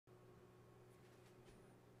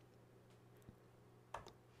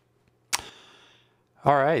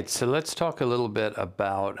All right, so let's talk a little bit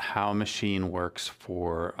about how Maschine works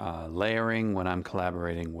for layering when I'm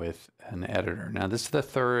collaborating with an editor. Now, this is the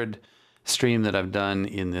third stream that I've done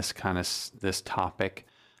in this this topic.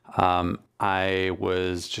 I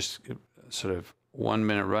was just sort of 1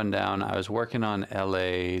 minute rundown. I was working on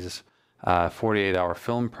LA's 48-hour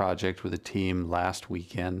film project with a team last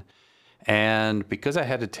weekend, and because I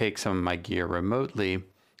had to take some of my gear remotely,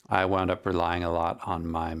 I wound up relying a lot on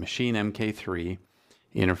my Maschine MK3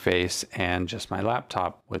 interface and just my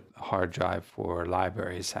laptop with a hard drive for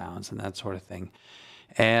library sounds and that sort of thing.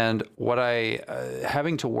 And what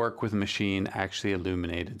having to work with Maschine actually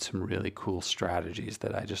illuminated some really cool strategies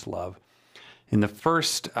that I just love. In the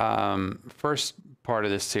first part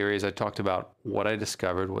of this series, I talked about what I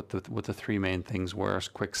discovered, what the three main things were. A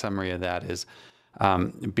quick summary of that is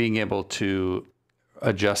being able to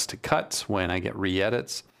adjust to cuts when I get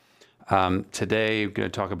re-edits. Today, we're going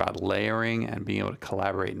to talk about layering and being able to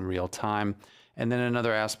collaborate in real time. And then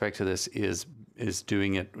another aspect of this is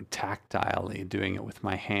doing it tactilely, doing it with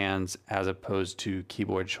my hands as opposed to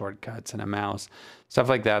keyboard shortcuts and a mouse. Stuff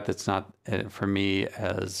like that that's not, for me,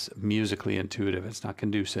 as musically intuitive. It's not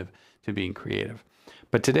conducive to being creative.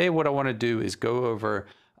 But today what I want to do is go over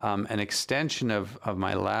an extension of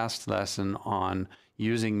my last lesson on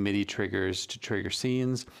using MIDI triggers to trigger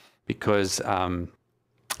scenes, because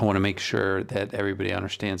I want to make sure that everybody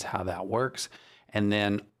understands how that works, and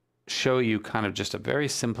then show you kind of just a very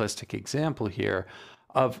simplistic example here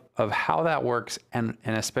of how that works, and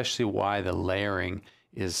especially why the layering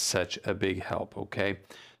is such a big help. Okay,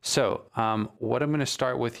 so what I'm going to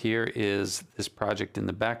start with here is this project in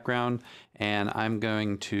the background, and I'm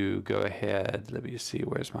going to go ahead, let me see,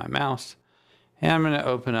 where's my mouse, and I'm going to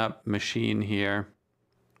open up Maschine here.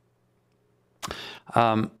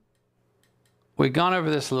 We've gone over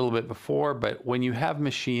this a little bit before, but when you have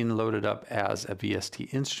Maschine loaded up as a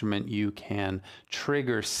VST instrument, you can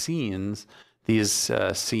trigger scenes, these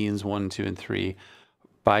scenes 1, 2, and 3,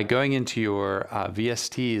 by going into your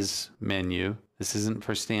VSTs menu. This isn't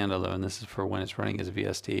for standalone, this is for when it's running as a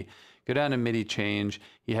VST. Go down to MIDI change.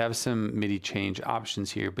 You have some MIDI change options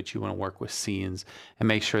here, but you want to work with scenes and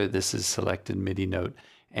make sure that this is selected MIDI note.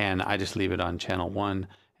 And I just leave it on channel 1.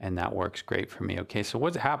 And that works great for me. Okay, so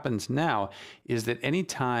what happens now is that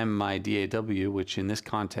anytime my DAW, which in this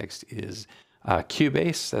context is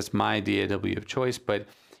Cubase, that's my DAW of choice, but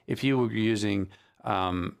if you were using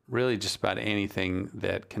really just about anything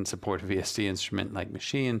that can support a VST instrument like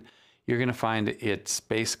Maschine, you're going to find it's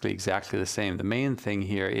basically exactly the same. The main thing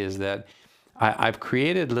here is that I've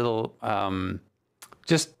created little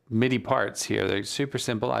just MIDI parts here. They're super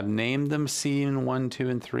simple. I've named them scene 1, 2,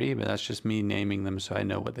 and 3, but that's just me naming them so I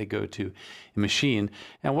know what they go to in Maschine.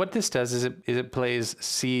 And what this does is it plays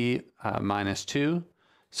C minus 2.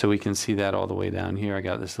 So we can see that all the way down here. I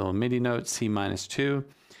got this little MIDI note, C minus 2.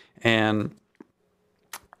 And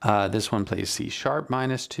this one plays C sharp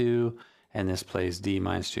minus 2. And this plays D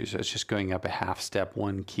minus 2. So it's just going up a half step,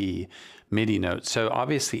 1 key MIDI note. So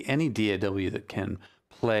obviously any DAW that can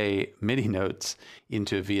play MIDI notes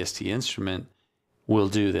into a VST instrument will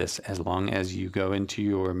do this, as long as you go into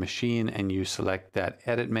your Maschine and you select that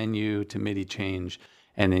edit menu to MIDI change,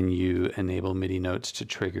 and then you enable MIDI notes to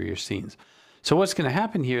trigger your scenes. So what's going to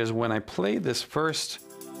happen here is when I play this first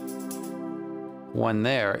one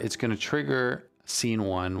there, it's going to trigger scene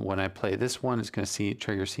 1. When I play this one, it's going to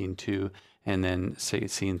trigger scene 2, and then say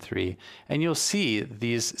scene 3. And you'll see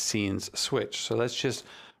these scenes switch. So let's just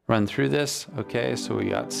run through this. Okay, so we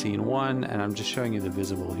got scene 1, and I'm just showing you the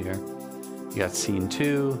visible here. You got scene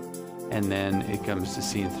 2, and then it comes to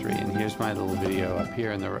scene 3. And here's my little video up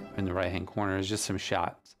here in the right hand corner. Is just some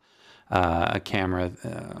shots, a camera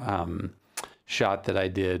shot that I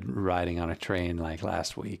did riding on a train like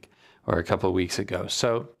last week or a couple of weeks ago.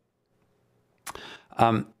 So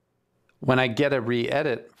when I get a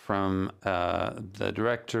re-edit from the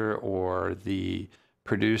director or the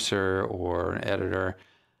producer or an editor,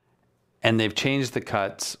 and they've changed the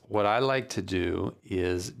cuts, what I like to do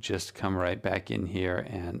is just come right back in here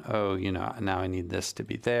and, oh, you know, now I need this to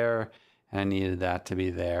be there, and I needed that to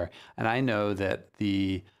be there. And I know that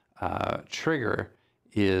the trigger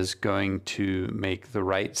is going to make the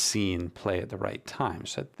right scene play at the right time.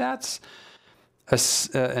 So that's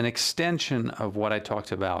an extension of what I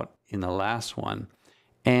talked about in the last one.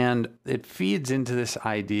 And it feeds into this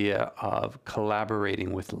idea of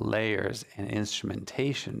collaborating with layers and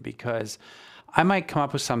instrumentation, because I might come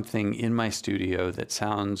up with something in my studio that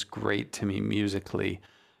sounds great to me musically,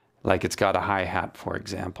 like it's got a hi-hat, for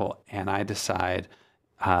example, and I decide,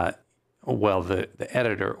 well, the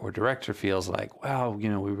editor or director feels like, well, you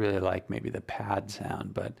know, we really like maybe the pad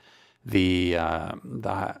sound, but the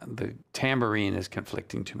tambourine is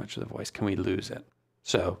conflicting too much with the voice. Can we lose it?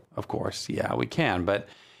 So of course, yeah, we can. But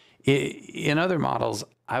in other models,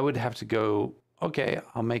 I would have to go, okay,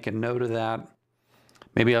 I'll make a note of that.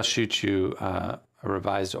 Maybe I'll shoot you a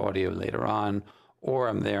revised audio later on, or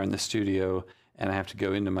I'm there in the studio and I have to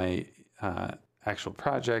go into my actual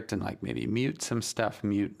project and like maybe mute some stuff,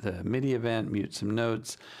 mute the MIDI event, mute some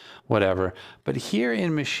notes, whatever. But here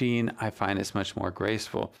in Maschine, I find it's much more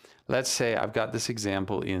graceful. Let's say I've got this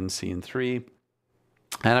example in scene 3,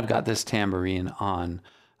 and I've got this tambourine on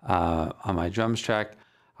my drums track.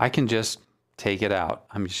 I can just take it out.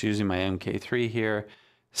 I'm just using my MK3 here,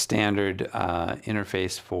 standard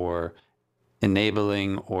interface for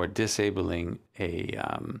enabling or disabling a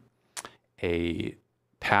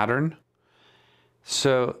pattern.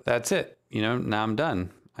 So that's it. You know, now I'm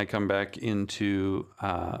done. I come back into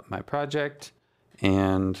my project,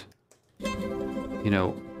 and you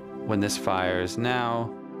know, when this fires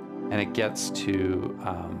now, and it gets to,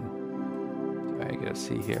 I gotta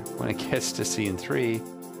see here, when it gets to scene 3,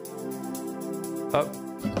 oh,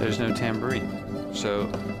 there's no tambourine. So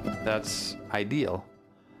that's ideal,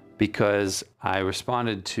 because I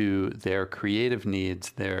responded to their creative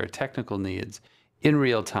needs, their technical needs in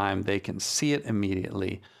real time. They can see it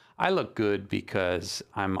immediately. I look good because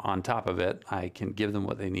I'm on top of it. I can give them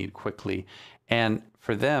what they need quickly. And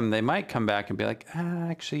for them, they might come back and be like,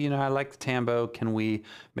 actually, you know, I like the tambo. Can we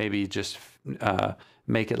maybe just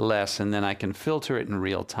make it less? And then I can filter it in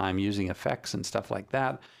real time using effects and stuff like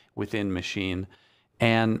that within Maschine.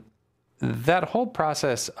 And that whole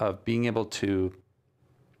process of being able to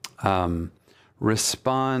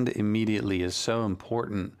respond immediately is so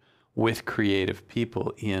important with creative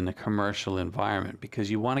people in a commercial environment, because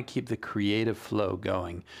you want to keep the creative flow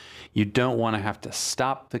going. You don't want to have to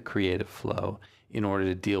stop the creative flow in order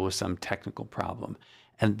to deal with some technical problem.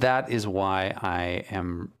 And that is why I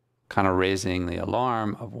am kind of raising the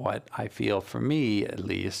alarm of what I feel, for me at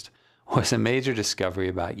least, was a major discovery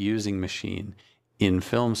about using Maschine in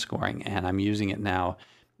film scoring. And I'm using it now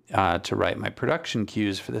to write my production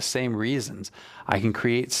cues for the same reasons. I can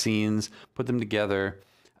create scenes, put them together,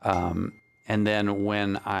 and then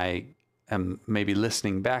when I am maybe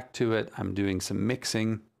listening back to it, I'm doing some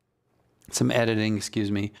mixing, some editing, excuse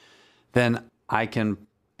me, then I can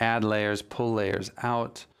add layers, pull layers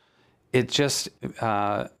out. It just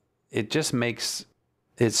makes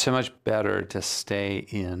it so much better to stay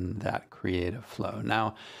in that creative flow.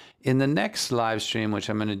 Now, in the next live stream, which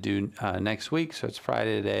I'm going to do next week, so it's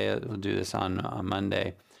Friday today, we'll do this on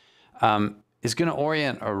Monday, is going to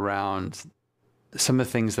orient around some of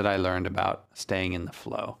the things that I learned about staying in the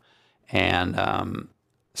flow. And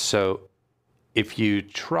so if you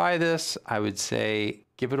try this, I would say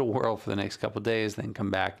give it a whirl for the next couple of days, then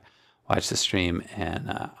come back, watch the stream,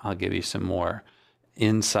 and I'll give you some more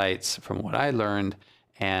insights from what I learned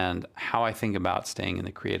and how I think about staying in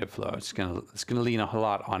the creative flow. It's gonna lean a whole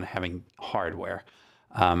lot on having hardware.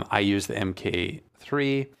 I use the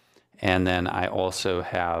MK3, and then I also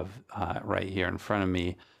have right here in front of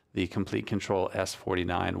me the Complete Control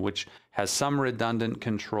S49, which has some redundant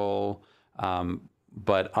control,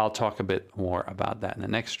 but I'll talk a bit more about that in the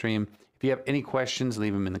next stream. If you have any questions,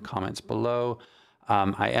 leave them in the comments below.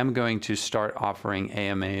 I am going to start offering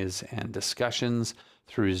AMAs and discussions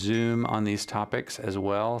through Zoom on these topics as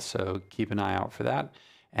well, so keep an eye out for that,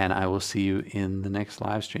 and I will see you in the next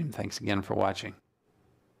live stream. Thanks again for watching.